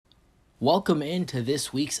Welcome into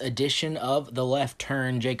this week's edition of The Left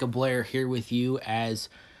Turn. Jacob Blair here with you as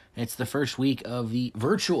it's the first week of the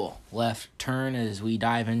virtual Left Turn as we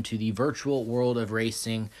dive into the virtual world of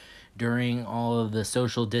racing during all of the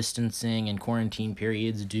social distancing and quarantine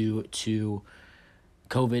periods due to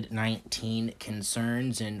COVID-19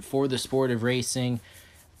 concerns. And for the sport of racing,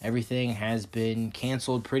 everything has been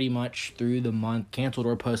canceled pretty much through the month, canceled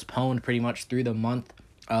or postponed pretty much through the month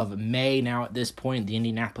of May. Now at this point, the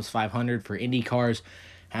Indianapolis 500 for Indy cars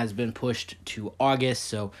has been pushed to August,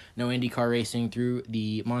 so no IndyCar racing through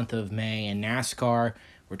the month of May. And NASCAR,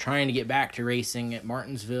 we're trying to get back to racing at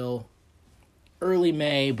Martinsville early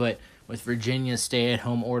May, but with Virginia's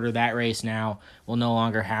stay-at-home order, that race now will no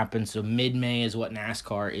longer happen. So mid-May is what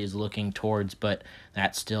NASCAR is looking towards, but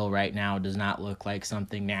that still right now does not look like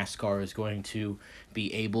something NASCAR is going to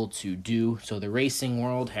be able to do. So the racing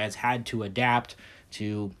world has had to adapt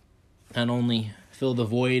to not only fill the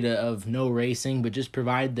void of no racing, but just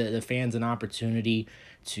provide the fans an opportunity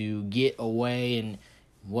to get away. And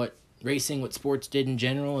what sports did in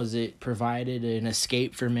general is it provided an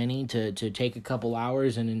escape for many to take a couple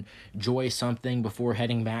hours and enjoy something before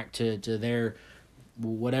heading back to their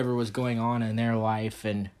whatever was going on in their life.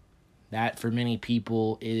 And that for many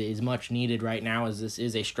people is much needed right now, as this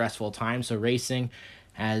is a stressful time. So racing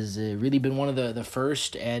has really been one of the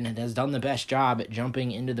first and has done the best job at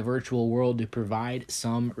jumping into the virtual world to provide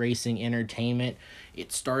some racing entertainment.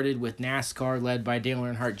 It started with NASCAR, led by Dale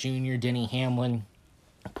Earnhardt Jr., Denny Hamlin,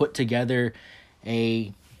 put together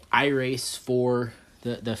a iRace for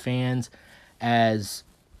the fans, as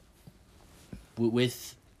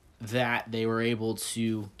with that they were able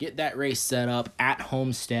to get that race set up at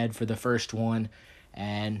Homestead for the first one,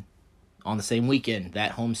 and on the same weekend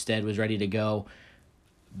that Homestead was ready to go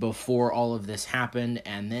before all of this happened.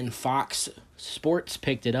 And then Fox Sports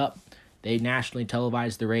picked it up. They nationally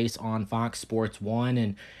televised the race on Fox Sports 1,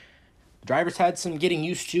 and drivers had some getting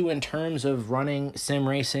used to in terms of running sim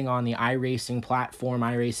racing on the iRacing platform,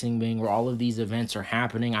 iRacing being where all of these events are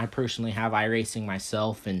happening. I personally have iRacing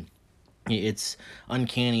myself, and it's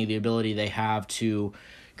uncanny the ability they have to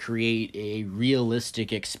create a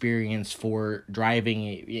realistic experience for driving.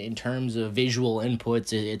 In terms of visual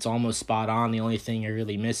inputs, it's almost spot on. The only thing you're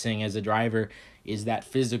really missing as a driver is that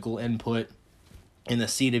physical input in the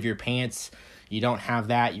seat of your pants. You don't have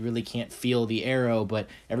that. You really can't feel the aero, but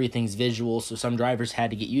everything's visual. So some drivers had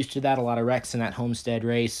to get used to that. A lot of wrecks in that Homestead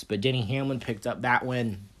race, but Denny Hamlin picked up that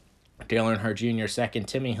win. Dale Earnhardt Jr. second,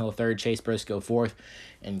 Timmy Hill third, Chase Briscoe fourth,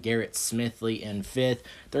 and Garrett Smithley in fifth.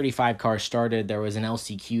 35 cars started. There was an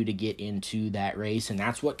LCQ to get into that race, and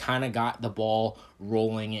that's what kind of got the ball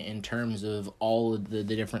rolling in terms of all of the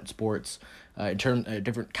different sports,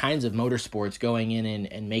 different kinds of motorsports going in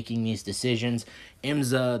and making these decisions.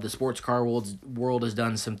 IMSA, the sports car world has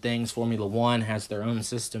done some things. Formula One has their own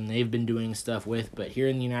system they've been doing stuff with, but here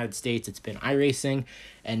in the United States, it's been iRacing,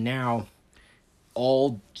 and now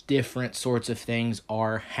all different sorts of things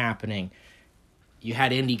are happening. You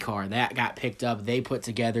had IndyCar, that got picked up. They put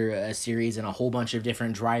together a series and a whole bunch of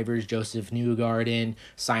different drivers. Joseph Newgarden,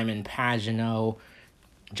 Simon Pagenaud,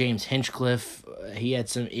 James Hinchcliffe. He had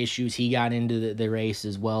some issues. He got into the race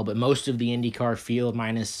as well. But most of the IndyCar field,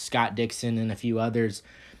 minus Scott Dixon and a few others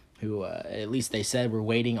who at least they said were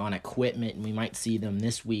waiting on equipment, and we might see them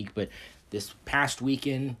this week. But this past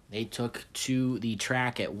weekend, they took to the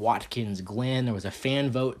track at Watkins Glen. There was a fan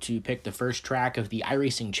vote to pick the first track of the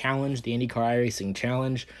iRacing Challenge, the IndyCar iRacing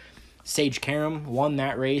Challenge. Sage Karam won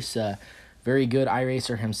that race. Very good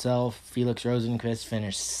iRacer himself. Felix Rosenqvist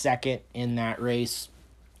finished second in that race.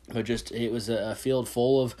 But it was a field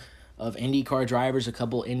full of IndyCar drivers, a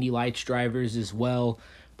couple Indy Lights drivers as well.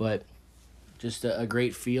 But just a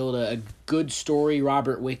great field, a good story.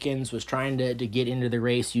 Robert Wickens was trying to get into the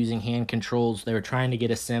race using hand controls. They were trying to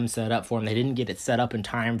get a sim set up for him. They didn't get it set up in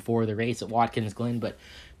time for the race at Watkins Glen, but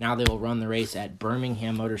now they will run the race at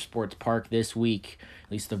Birmingham Motorsports Park this week,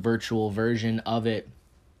 at least the virtual version of it.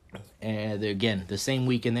 And again, the same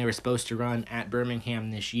weekend they were supposed to run at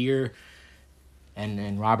Birmingham this year.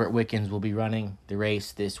 And Robert Wickens will be running the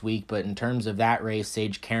race this week. But in terms of that race,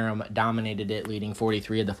 Sage Karam dominated it, leading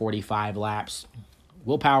 43 of the 45 laps.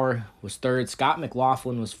 Will Power was third. Scott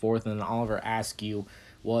McLaughlin was fourth. And Oliver Askew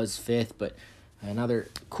was fifth. But another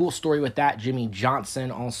cool story with that, Jimmy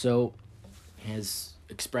Johnson also has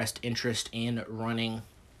expressed interest in running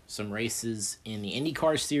some races in the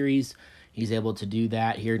IndyCar series. He's able to do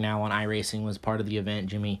that here now on iRacing, was part of the event.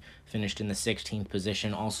 Jimmy finished in the 16th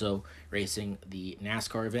position, also racing the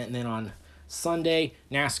NASCAR event. And then on Sunday,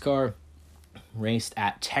 NASCAR raced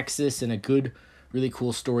at Texas, and a good, really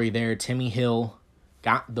cool story there. Timmy Hill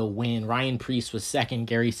got the win. Ryan Preece was second,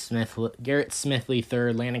 Garrett Smithley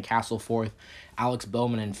third, Landon Castle fourth, Alex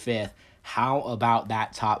Bowman in fifth. How about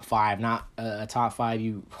that top five? Not a top five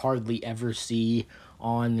you hardly ever see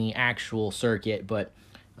on the actual circuit, but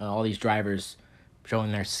all these drivers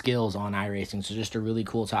showing their skills on iRacing. So just a really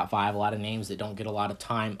cool top five. A lot of names that don't get a lot of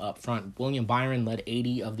time up front. William Byron led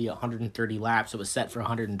 80 of the 130 laps. It was set for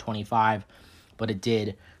 125, but it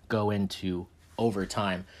did go into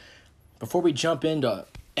overtime. Before we jump into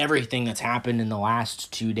everything that's happened in the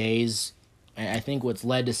last 2 days, I think what's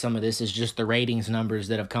led to some of this is just the ratings numbers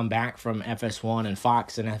that have come back from FS1 and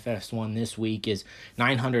Fox and FS1 this week is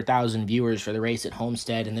 900,000 viewers for the race at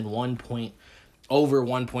Homestead, and then over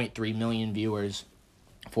 1.3 million viewers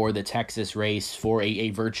for the Texas race for a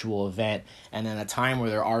virtual event, and then a time where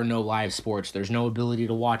there are no live sports. There's no ability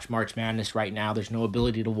to watch March Madness right now. There's no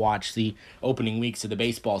ability to watch the opening weeks of the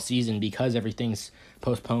baseball season because everything's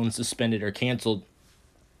postponed, suspended, or canceled.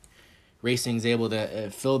 Racing's able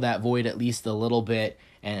to fill that void at least a little bit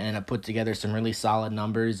and put together some really solid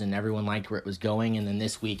numbers, and everyone liked where it was going. And then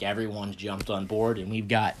this week, everyone's jumped on board, and we've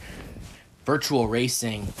got virtual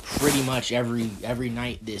racing pretty much every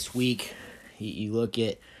night this week. You look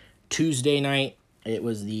at Tuesday night, it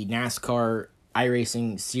was the NASCAR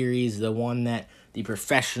iRacing series, the one that the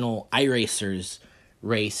professional iRacers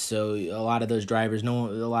race. So a lot of those drivers, a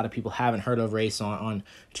lot of people haven't heard of race on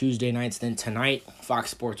Tuesday nights. Then tonight,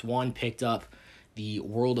 Fox Sports 1 picked up the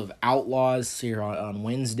World of Outlaws here on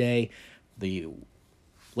Wednesday, the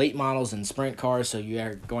late models and sprint cars. So you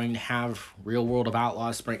are going to have real World of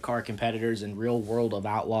Outlaws sprint car competitors and real World of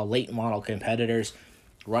Outlaw late model competitors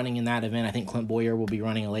running in that event. I think Clint Boyer will be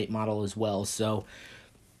running a late model as well. So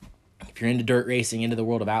if you're into dirt racing, into the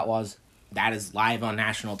World of Outlaws, that is live on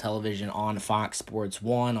national television on Fox Sports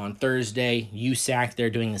 1. On Thursday, USAC,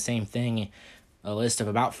 they're doing the same thing. A list of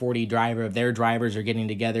about 40 of their drivers are getting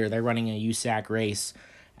together. They're running a USAC race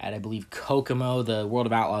at, I believe, Kokomo. The World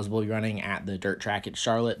of Outlaws will be running at the dirt track at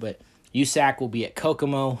Charlotte, but USAC will be at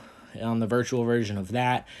Kokomo on the virtual version of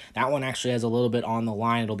that. That one actually has a little bit on the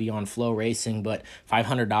line. It'll be on Flow Racing, but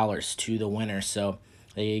 $500 to the winner. So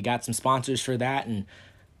they got some sponsors for that and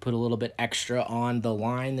put a little bit extra on the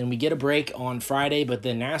line. Then we get a break on Friday, but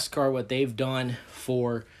then NASCAR, what they've done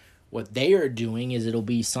for what they are doing is it'll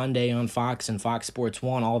be Sunday on Fox and Fox Sports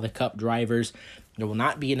 1, all the Cup drivers. There will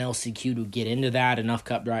not be an LCQ to get into that. Enough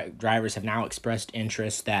Cup drivers have now expressed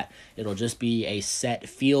interest that it'll just be a set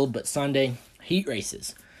field, but Sunday, heat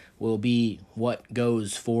races will be what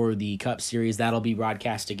goes for the Cup Series. That'll be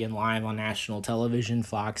broadcast again live on national television,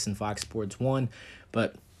 Fox and Fox Sports 1.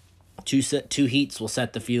 But two heats will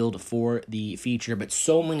set the field for the feature. But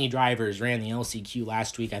so many drivers ran the LCQ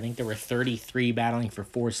last week. I think there were 33 battling for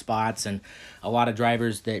 4 spots, and a lot of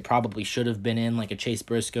drivers that probably should have been in, like a Chase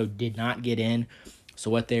Briscoe, did not get in.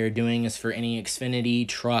 So what they're doing is for any Xfinity,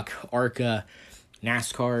 Truck, ARCA,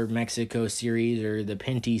 NASCAR Mexico Series or the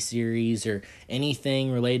Pinty Series or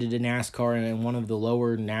anything related to NASCAR and one of the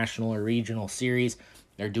lower national or regional series,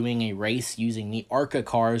 they're doing a race using the ARCA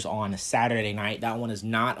cars on a Saturday night. That one is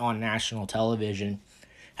not on national television.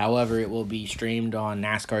 However, it will be streamed on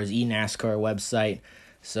NASCAR's eNASCAR website.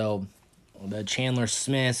 So the Chandler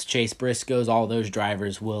Smiths, Chase Briscoes, all those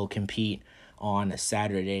drivers will compete on a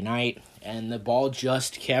Saturday night. And the ball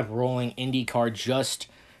just kept rolling. IndyCar just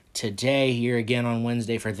today, here again on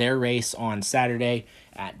Wednesday for their race on Saturday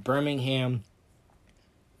at Birmingham.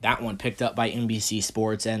 That one picked up by NBC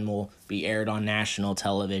Sports and will be aired on national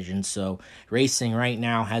television. So racing right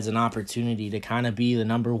now has an opportunity to kind of be the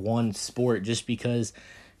number one sport just because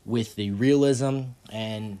with the realism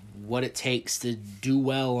and what it takes to do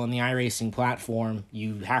well on the iRacing platform,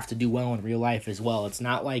 you have to do well in real life as well. It's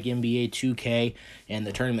not like NBA 2K and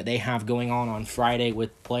the tournament they have going on Friday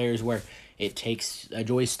with players where it takes a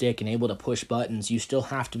joystick and able to push buttons. You still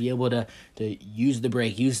have to be able to use the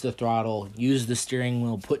brake, use the throttle, use the steering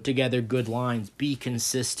wheel, put together good lines, be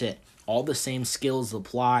consistent. All the same skills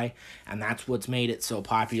apply, and that's what's made it so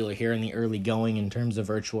popular here in the early going in terms of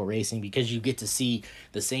virtual racing, because you get to see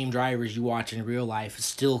the same drivers you watch in real life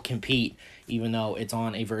still compete, even though it's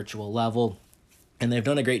on a virtual level. And they've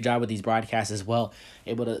done a great job with these broadcasts as well,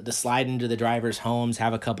 able to slide into the drivers' homes,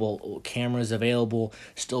 have a couple cameras available,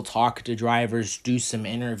 still talk to drivers, do some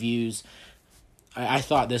interviews. I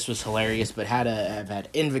thought this was hilarious, but have had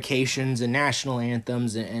invocations and national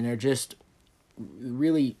anthems, and are just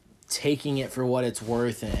really taking it for what it's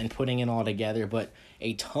worth and putting it all together. But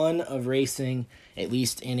a ton of racing, at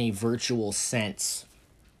least in a virtual sense,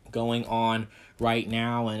 going on right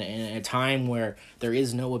now, and in a time where there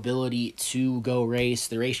is no ability to go race.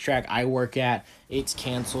 The racetrack I work at, it's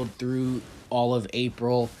canceled through all of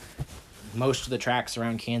April. most of the tracks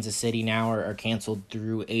around Kansas City now are canceled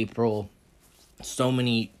through April. So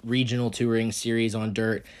many regional touring series on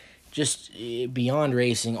dirt. Just beyond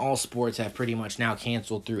racing, all sports have pretty much now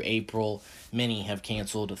canceled through April. Many have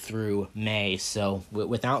canceled through May. So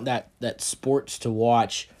without that sports to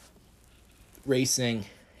watch, racing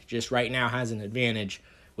just right now has an advantage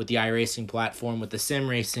with the iRacing platform, with the sim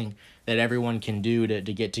racing that everyone can do to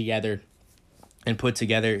get together and put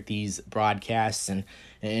together these broadcasts. And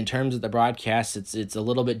in terms of the broadcasts, it's a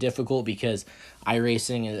little bit difficult because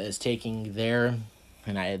iRacing is taking their,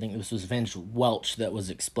 and I think this was Vince Welch that was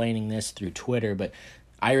explaining this through Twitter, but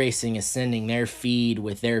iRacing is sending their feed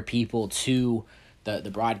with their people to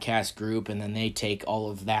the broadcast group, and then they take all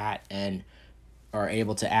of that and are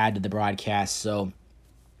able to add to the broadcast. So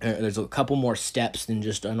there's a couple more steps than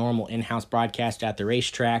just a normal in-house broadcast at the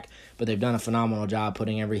racetrack, but they've done a phenomenal job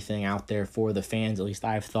putting everything out there for the fans, at least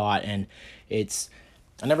I've thought. And I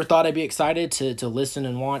never thought I'd be excited to listen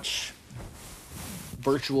and watch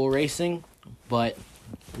virtual racing, but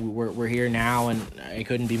we're here now, and I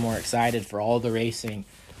couldn't be more excited for all the racing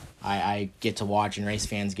I get to watch and race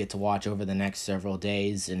fans get to watch over the next several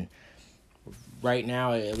days. And right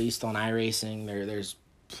now, at least on iRacing, there's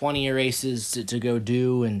plenty of races to go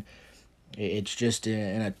do, and it's just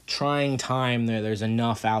in a trying time. There's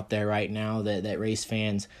enough out there right now that race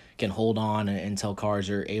fans can hold on until cars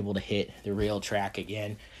are able to hit the real track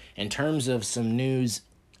again. In terms of some news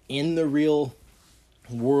in the real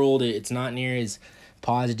world, it's not near as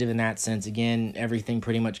positive in that sense. Again, everything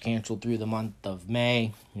pretty much canceled through the month of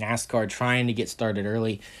May. NASCAR trying to get started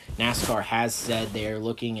early. NASCAR has said they're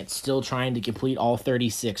looking at still trying to complete all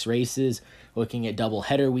 36 races, looking at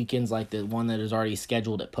double-header weekends like the one that is already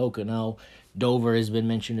scheduled at Pocono. Dover has been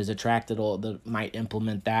mentioned as a track that might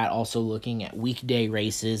implement that. Also looking at weekday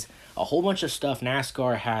races. A whole bunch of stuff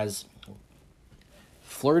NASCAR has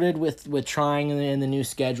flirted with trying in the new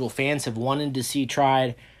schedule. Fans have wanted to see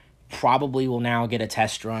tried. Probably will now get a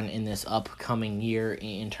test run in this upcoming year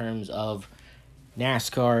in terms of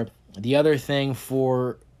NASCAR. The other thing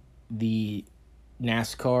for the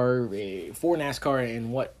NASCAR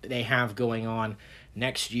and what they have going on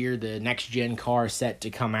next year, the next gen car set to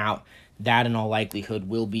come out, that in all likelihood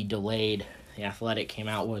will be delayed. The Athletic came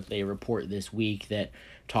out with a report this week that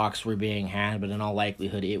talks were being had, but in all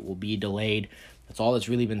likelihood it will be delayed. That's all that's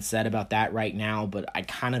really been said about that right now, but I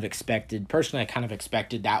kind of expected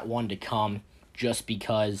that one to come just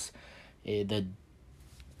because they've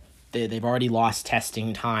already lost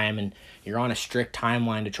testing time, and you're on a strict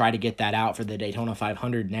timeline to try to get that out for the Daytona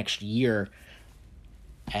 500 next year.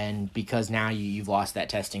 And because now you've lost that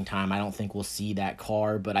testing time, I don't think we'll see that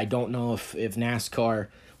car. But I don't know if NASCAR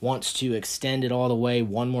wants to extend it all the way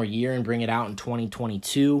one more year and bring it out in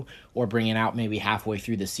 2022, or bring it out maybe halfway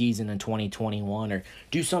through the season in 2021, or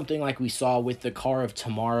do something like we saw with the car of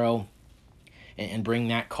tomorrow and bring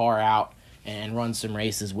that car out and run some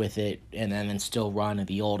races with it, and then still run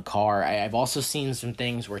the old car. I've also seen some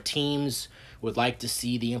things where teams would like to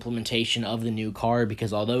see the implementation of the new car,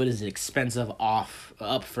 because although it is expensive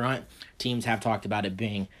up front, teams have talked about it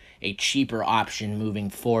being a cheaper option moving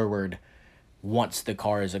forward. Once the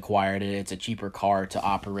car is acquired, it's a cheaper car to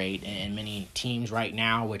operate, and many teams right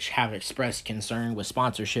now, which have expressed concern with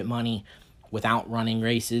sponsorship money without running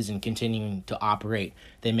races and continuing to operate,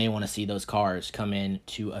 they may want to see those cars come in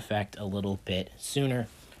to effect a little bit sooner.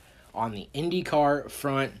 On the IndyCar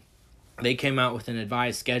front, they came out with an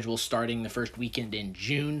advised schedule starting the first weekend in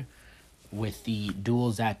June with the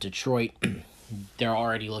duels at Detroit. They're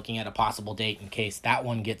already looking at a possible date in case that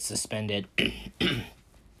one gets suspended.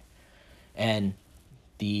 And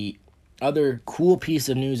the other cool piece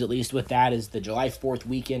of news, at least with that, is the July 4th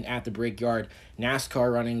weekend at the Brickyard.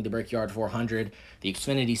 NASCAR running the Brickyard 400, the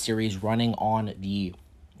Xfinity Series running on the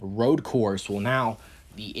road course. Well, now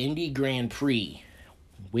the Indy Grand Prix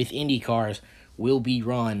with Indy cars will be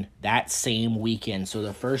run that same weekend. So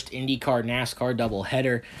the first IndyCar NASCAR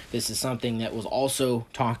doubleheader. This is something that was also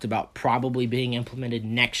talked about probably being implemented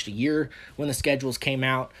next year when the schedules came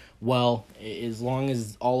out. Well, as long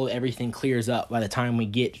as everything clears up by the time we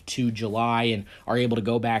get to July and are able to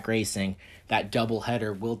go back racing, that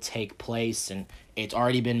doubleheader will take place. And it's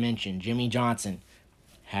already been mentioned, Jimmy Johnson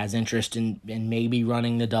has interest in maybe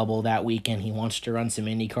running the double that weekend. He wants to run some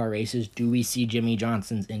IndyCar races. Do we see Jimmy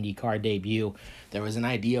Johnson's IndyCar debut? There was an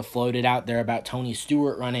idea floated out there about Tony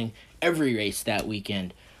Stewart running every race that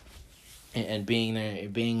weekend and being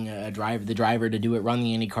the driver to do it, run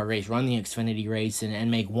the IndyCar race, run the Xfinity race, and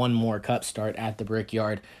make one more Cup start at the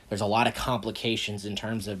Brickyard. There's a lot of complications in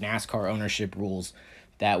terms of NASCAR ownership rules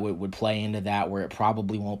that would play into that, where it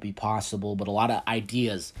probably won't be possible, but a lot of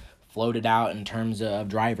ideas floated out in terms of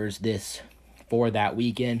drivers for that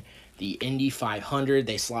weekend. The Indy 500,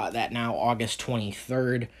 they slot that now August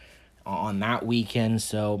 23rd on that weekend.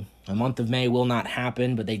 So the month of May will not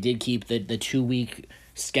happen, but they did keep the 2-week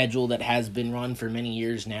schedule that has been run for many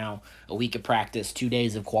years now. A week of practice, 2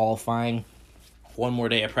 days of qualifying, one more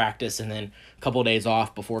day of practice, and then a couple of days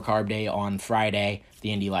off before Carb Day on Friday,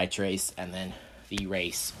 the Indy Lights race, and then the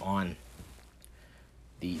race on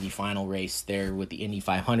the final race there with the Indy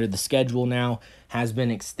 500. The schedule now has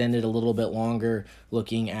been extended a little bit longer,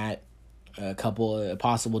 looking at a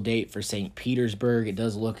possible date for St. Petersburg. It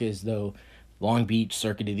does look as though Long Beach,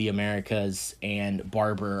 Circuit of the Americas, and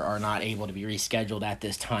Barber are not able to be rescheduled at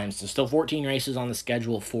this time. So still 14 races on the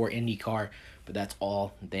schedule for IndyCar, but that's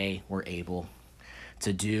all they were able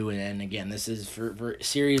to do. And again, this is for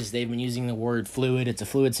series, they've been using the word fluid. It's a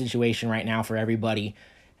fluid situation right now for everybody,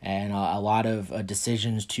 and a lot of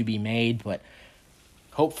decisions to be made, but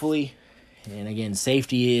hopefully, and again,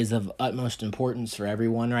 safety is of utmost importance for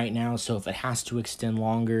everyone right now. So if it has to extend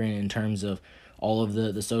longer in terms of all of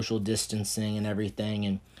the social distancing and everything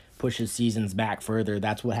and pushes seasons back further,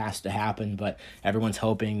 that's what has to happen. But everyone's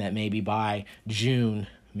hoping that maybe by June,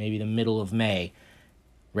 maybe the middle of May,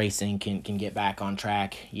 racing can get back on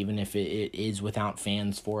track, even if it is without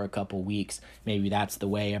fans for a couple weeks. Maybe that's the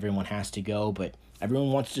way everyone has to go, but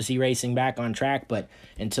everyone wants to see racing back on track. But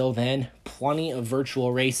until then, plenty of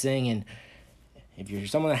virtual racing, and if you're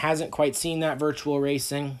someone that hasn't quite seen that virtual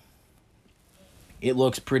racing, it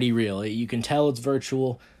looks pretty real. You can tell it's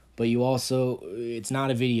virtual, but it's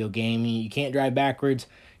not a video game. You can't drive backwards.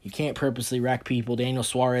 You can't purposely wreck people. Daniel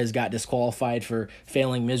Suarez got disqualified for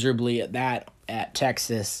failing miserably at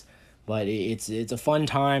Texas, but it's a fun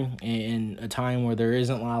time, and a time where there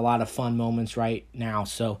isn't a lot of fun moments right now.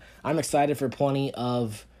 So I'm excited for plenty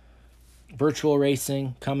of virtual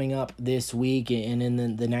racing coming up this week and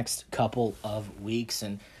in the next couple of weeks,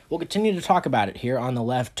 and we'll continue to talk about it here on The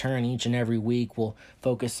Left Turn each and every week. We'll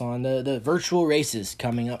focus on the virtual races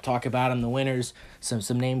coming up, talk about them, the winners,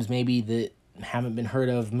 some names maybe that haven't been heard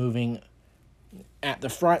of moving at the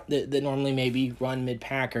front that normally maybe run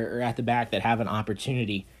mid-pack or at the back that have an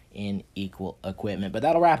opportunity in equal equipment. But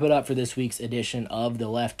that'll wrap it up for this week's edition of The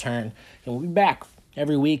Left Turn, and we'll be back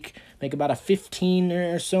every week, make about a 15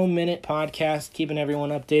 or so minute podcast, keeping everyone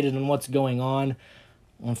updated on what's going on.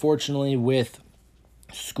 Unfortunately, with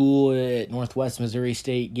school at Northwest Missouri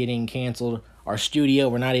State getting canceled, our studio,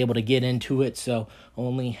 we're not able to get into it, so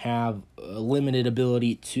only have a limited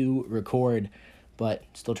ability to record, but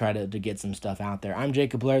still try to get some stuff out there. I'm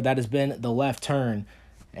Jacob Blair. That has been The Left Turn,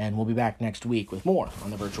 and we'll be back next week with more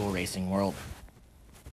on the virtual racing world.